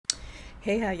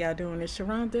Hey, how y'all doing? It's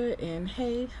Sharonda, and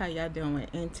hey, how y'all doing?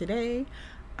 And today,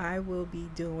 I will be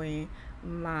doing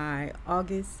my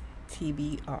August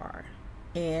TBR,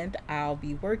 and I'll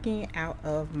be working out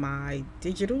of my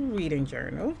digital reading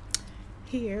journal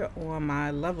here on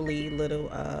my lovely little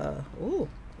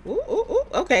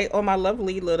okay, on my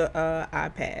lovely little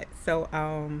iPad. So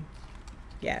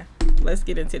yeah, let's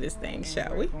get into this thing,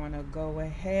 shall we? We're gonna go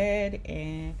ahead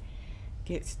and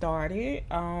get started.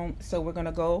 So we're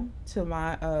gonna go to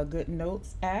my Good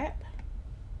Notes app,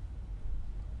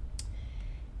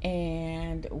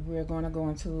 and we're gonna go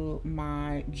into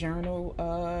my journal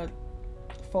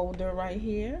folder right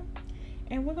here,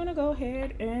 and we're gonna go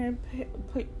ahead and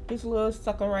put this little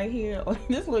sucker right here, or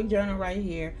this little journal right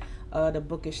here, the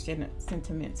Bookish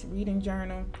Sentiments Reading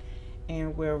Journal,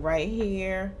 and we're right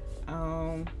here.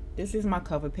 This is my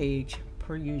cover page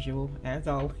per usual, as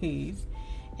always,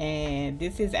 and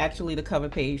this is actually the cover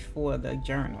page for the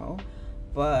journal,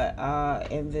 but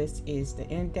and this is the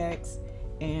index,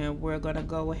 and we're gonna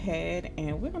go ahead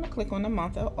and we're gonna click on the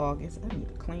month of August. I need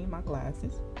to clean my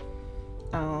glasses.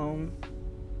 um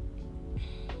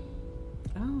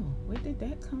oh, where did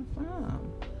that come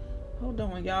from? Hold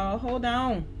on, y'all, hold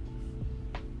on.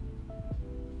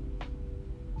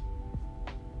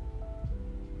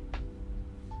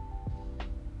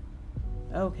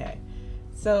 Okay,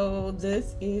 so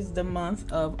this is the month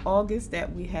of August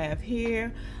that we have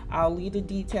here. I'll leave the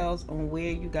details on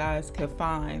where you guys can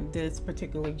find this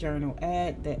particular journal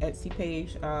at the Etsy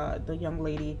page. The young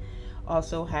lady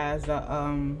also has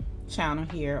a channel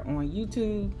here on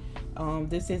YouTube.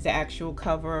 This is the actual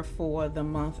cover for the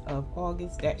month of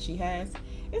August that she has.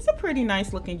 It's a pretty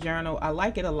nice looking journal. I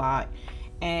like it a lot,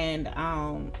 and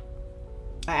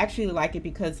I actually like it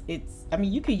because it's, I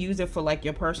mean, you could use it for like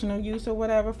your personal use or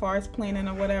whatever, far as planning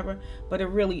or whatever, but it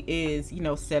really is, you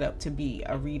know, set up to be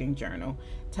a reading journal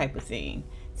type of thing.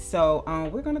 So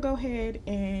we're going to go ahead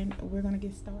and we're going to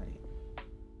get started.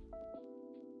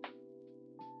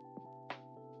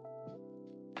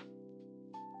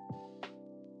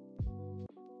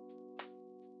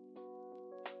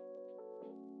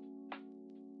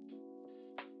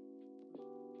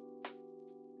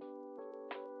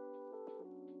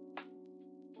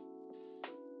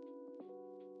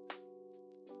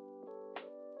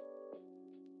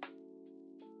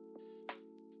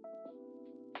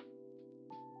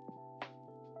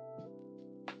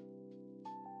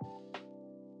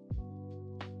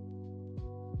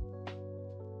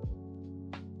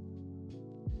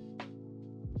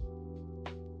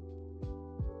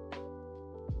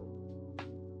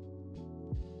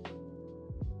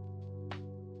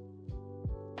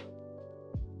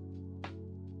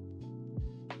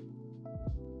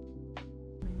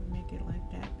 Make it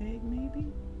like that big,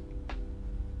 maybe.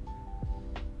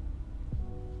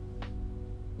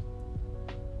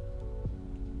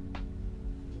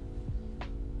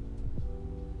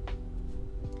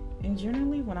 And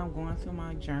generally, when I'm going through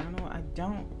my journal, I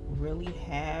don't really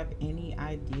have any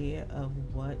idea of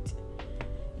what,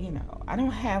 you know, I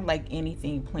don't have like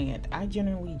anything planned. I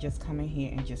generally just come in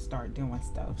here and just start doing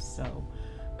stuff. So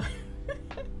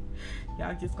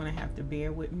y'all just gonna have to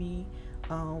bear with me.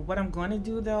 What I'm going to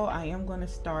do though, I am going to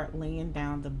start laying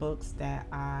down the books that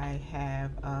I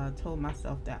have told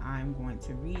myself that I'm going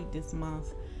to read this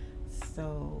month.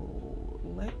 So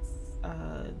let's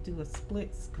do a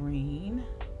split screen,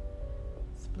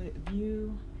 split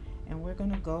view, and we're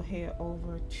going to go ahead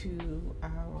over to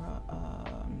our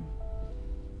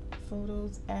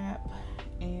Photos app,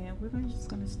 and we're just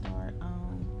going to start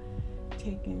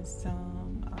taking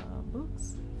some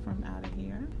books from out of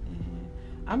here. And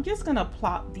I'm just gonna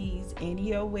plop these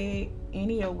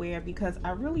anywhere because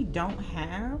I really don't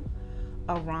have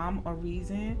a rhyme or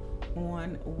reason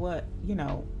on what, you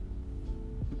know,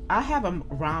 I have a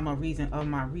rhyme or reason of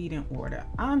my reading order.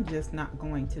 I'm just not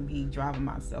going to be driving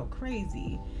myself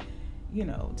crazy, you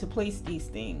know, to place these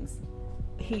things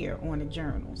here on the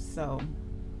journal. So,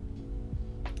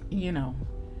 you know,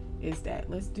 is that,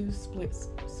 let's do split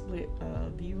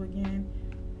view again.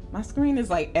 My screen is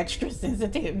like extra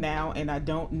sensitive now, and I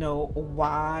don't know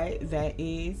why that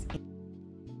is.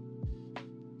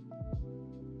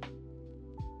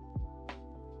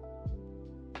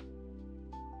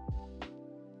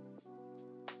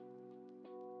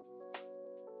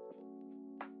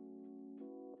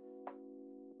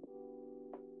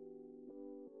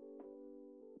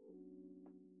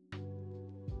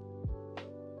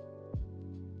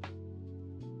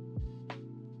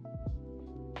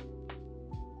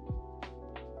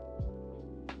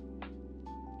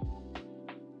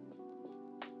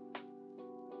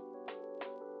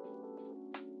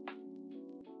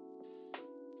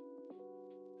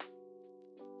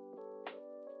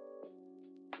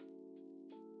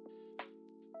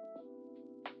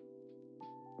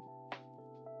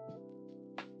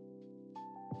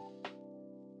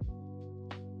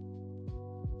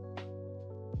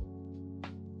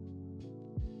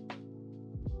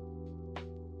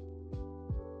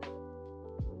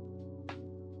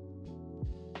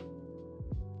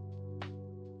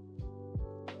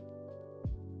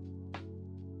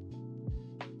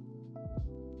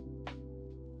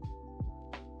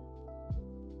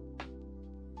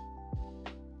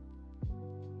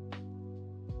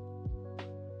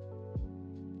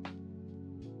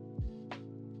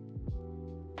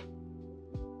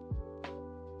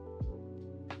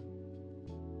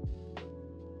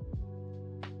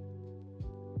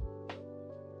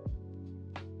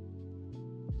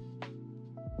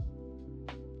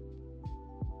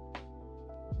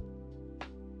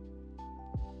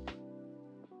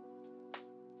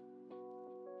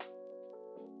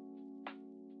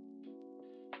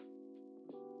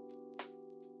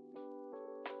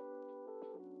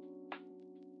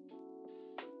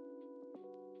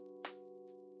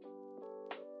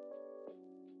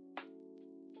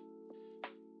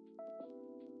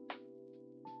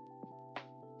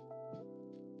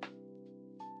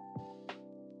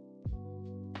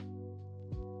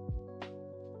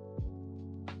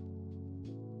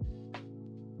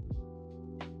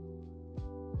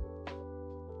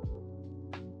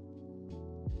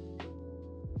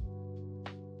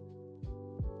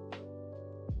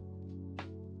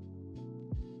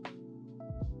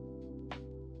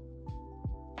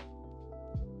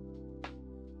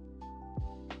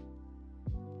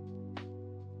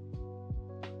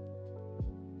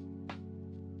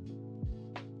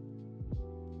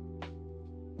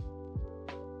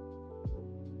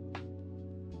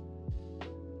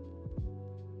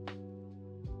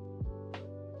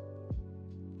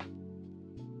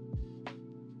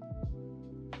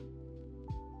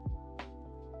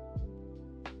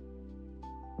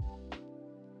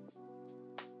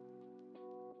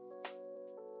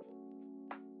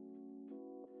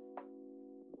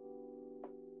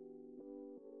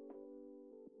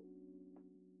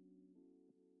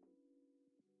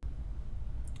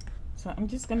 So I'm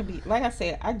just gonna be, like I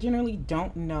said, I generally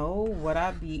don't know what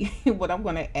what I'm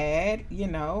gonna add, you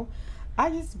know.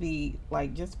 I just be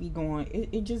like, just be going,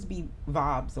 it just be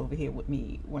vibes over here with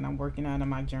me when I'm working out in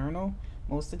my journal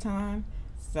most of the time.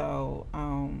 So,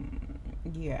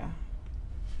 yeah.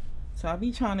 So I'll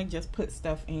be trying to just put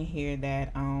stuff in here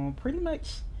that pretty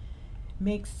much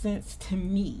makes sense to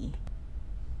me.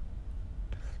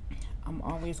 I'm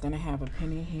always gonna have a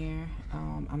pen in here.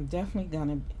 I'm definitely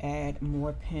gonna add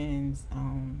more pens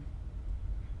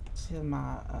to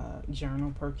my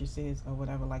journal purchases or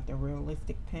whatever, like the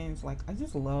realistic pens. Like I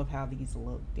just love how these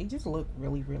look. They just look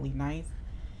really, really nice.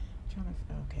 I'm trying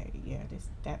to, okay, yeah, this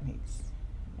that makes,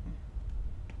 yeah.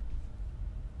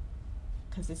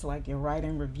 Cause it's like you're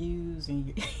writing reviews and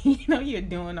you, you know, you're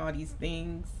doing all these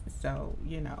things. So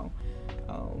you know,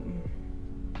 um,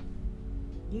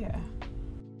 yeah.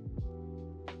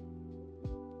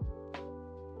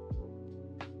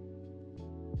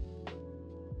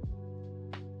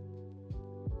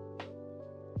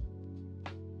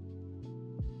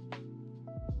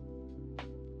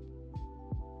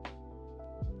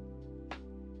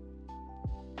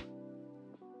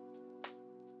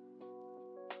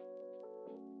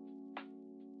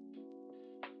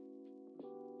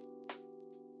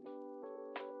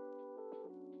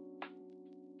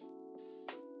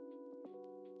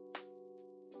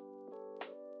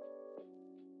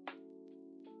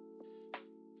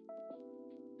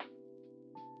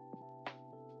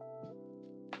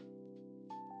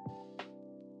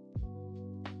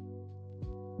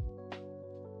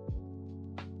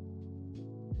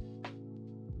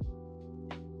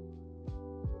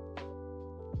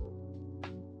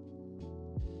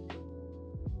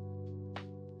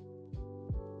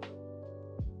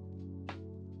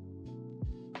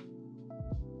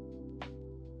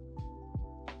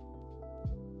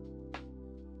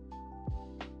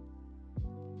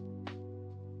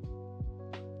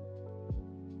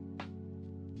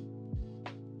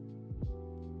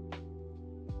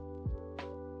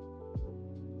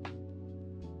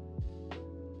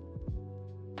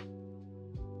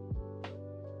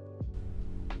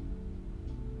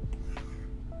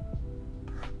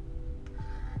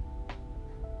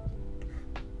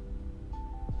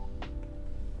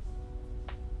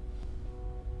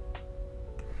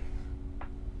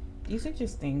 These are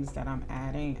just things that I'm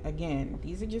adding. Again,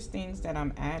 these are just things that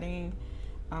I'm adding.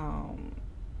 Um,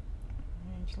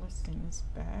 let's send this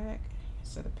back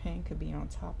so the pen could be on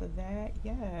top of that.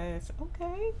 Yes,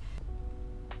 okay.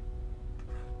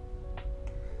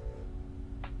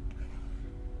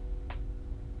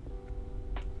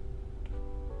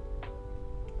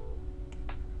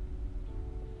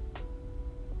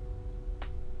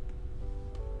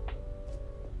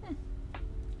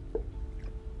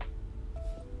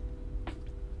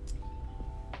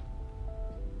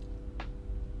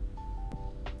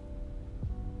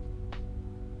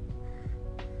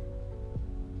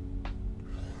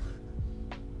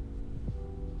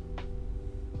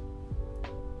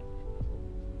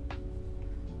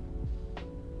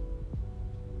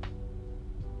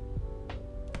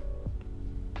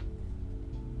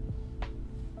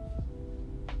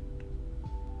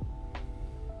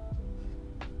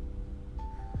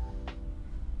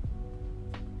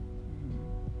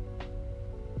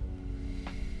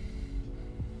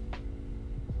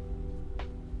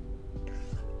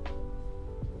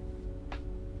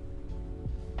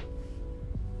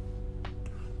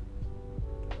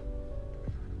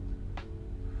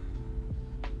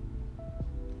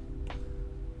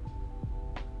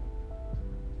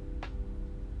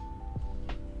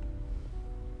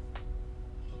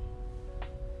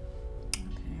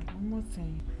 Okay, one more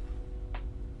thing.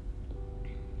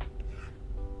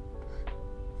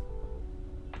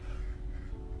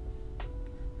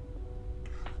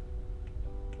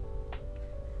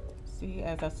 See,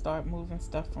 as I start moving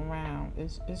stuff around,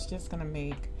 it's just gonna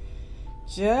make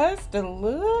just a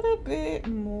little bit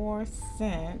more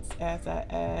sense as I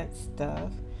add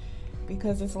stuff,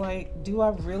 because it's like, do I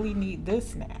really need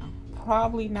this now?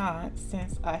 Probably not,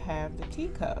 since I have the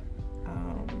teacup.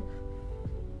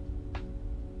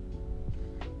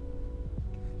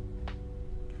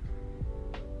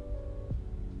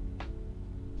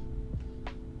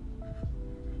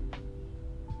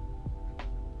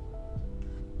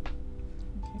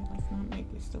 Okay, let's not make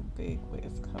it so big where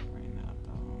it's covering up.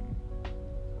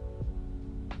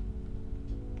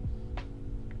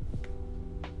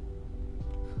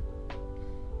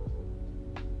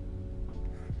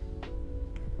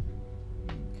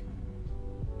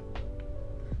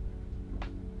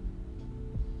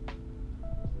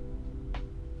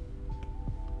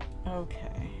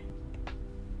 Okay.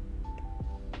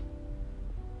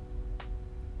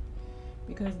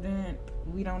 because then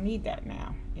we don't need that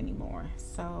now anymore.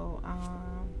 So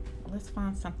let's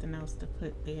find something else to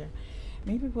put there.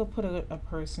 Maybe we'll put a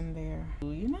person there.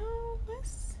 You know,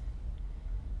 let's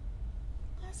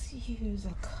use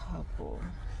a couple,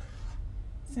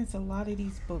 since a lot of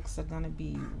these books are gonna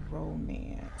be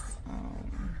romance.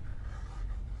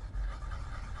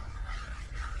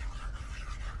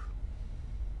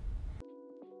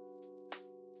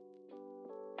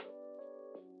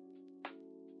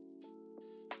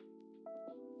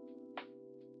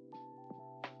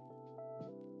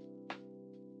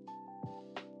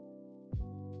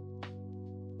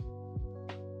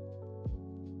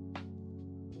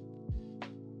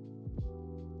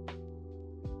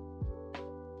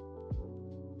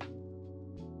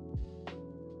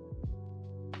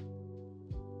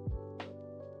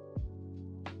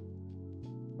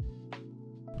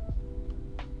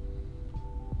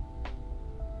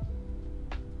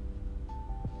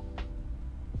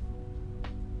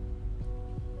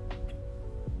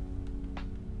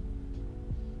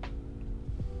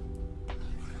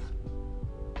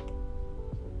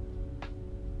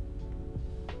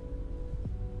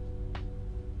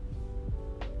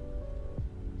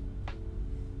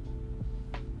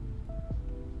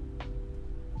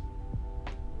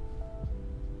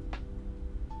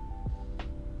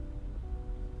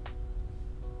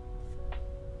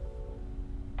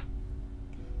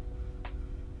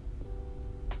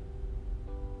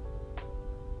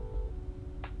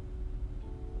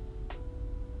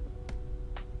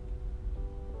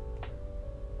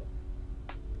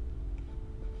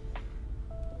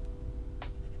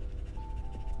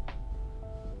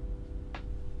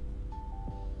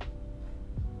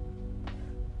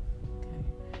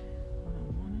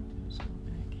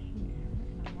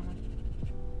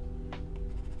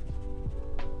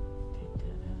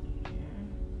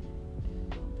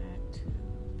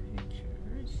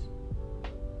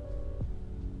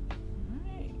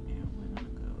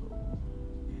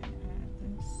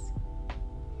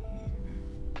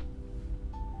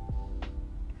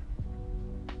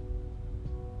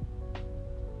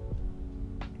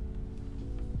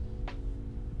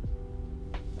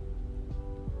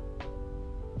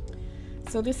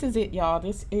 So this is it, y'all.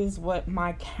 This is what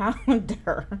my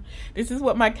calendar, this is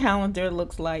what my calendar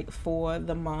looks like for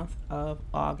the month of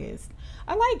August.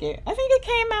 I like it. I think it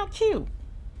came out cute.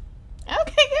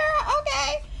 Okay, girl.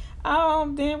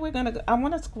 Okay. Then we're gonna, I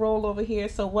want to scroll over here.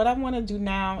 So what I want to do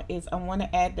now is I want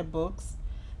to add the books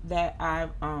that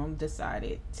I've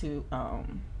decided to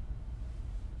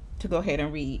go ahead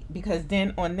and read, because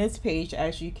then on this page,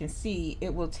 as you can see,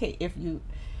 it will take, if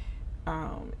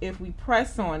we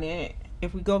press on it,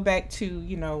 if we go back to,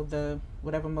 you know, the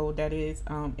whatever mode that is,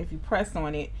 if you press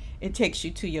on it, it takes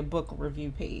you to your book review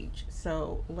page.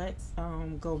 So let's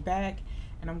go back,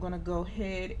 and I'm gonna go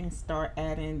ahead and start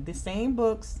adding the same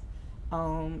books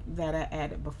that I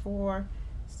added before.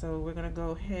 So we're gonna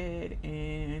go ahead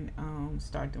and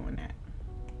start doing that.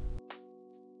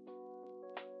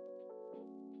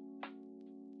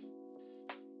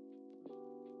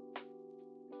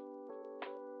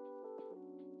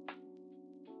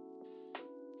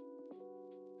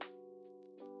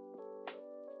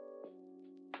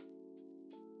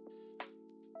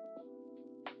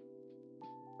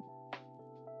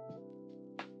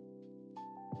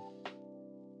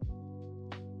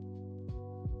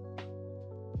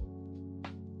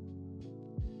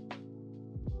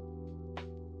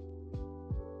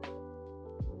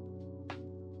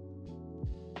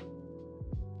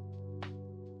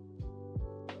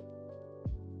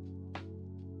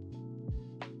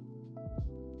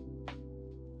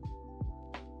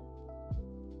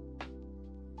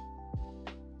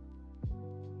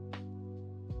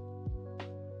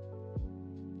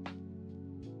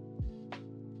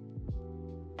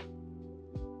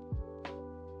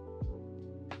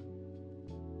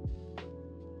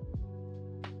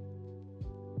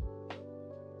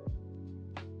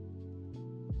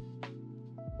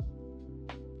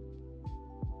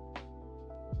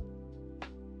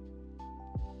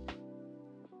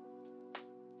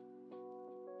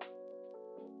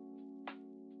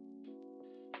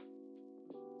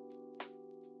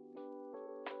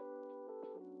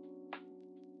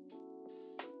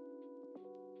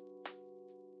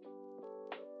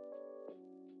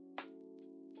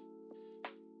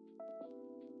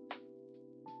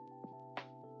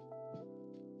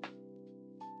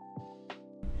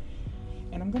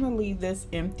 And I'm gonna leave this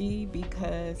empty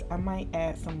because I might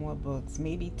add some more books,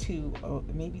 maybe 2 or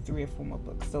maybe 3 or 4 more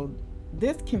books. So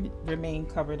this can remain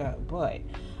covered up, but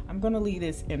I'm gonna leave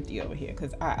this empty over here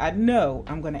because I know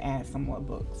I'm gonna add some more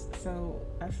books. So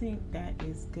I think that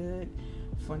is good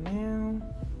for now.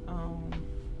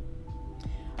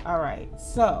 All right,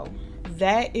 so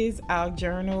that is our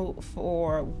journal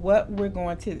for what we're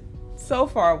going to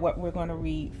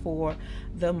read for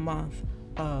the month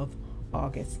of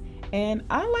August. And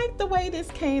I like the way this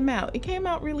came out. It came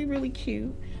out really, really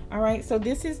cute. All right, so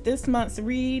this is this month's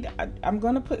read. I'm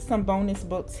going to put some bonus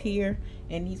books here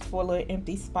in these 4 little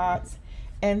empty spots.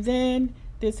 And then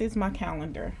this is my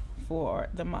calendar for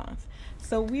the month.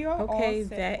 So we are okay.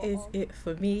 That is it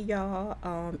for me, y'all.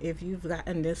 If you've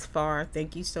gotten this far,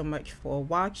 thank you so much for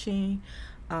watching.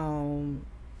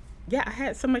 Yeah, I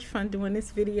had so much fun doing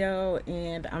this video,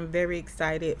 and I'm very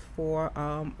excited for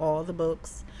all the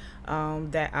books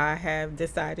that I have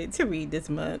decided to read this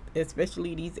month,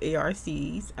 especially these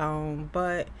ARCs.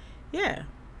 But yeah,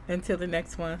 until the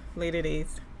next one, later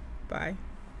days. Bye.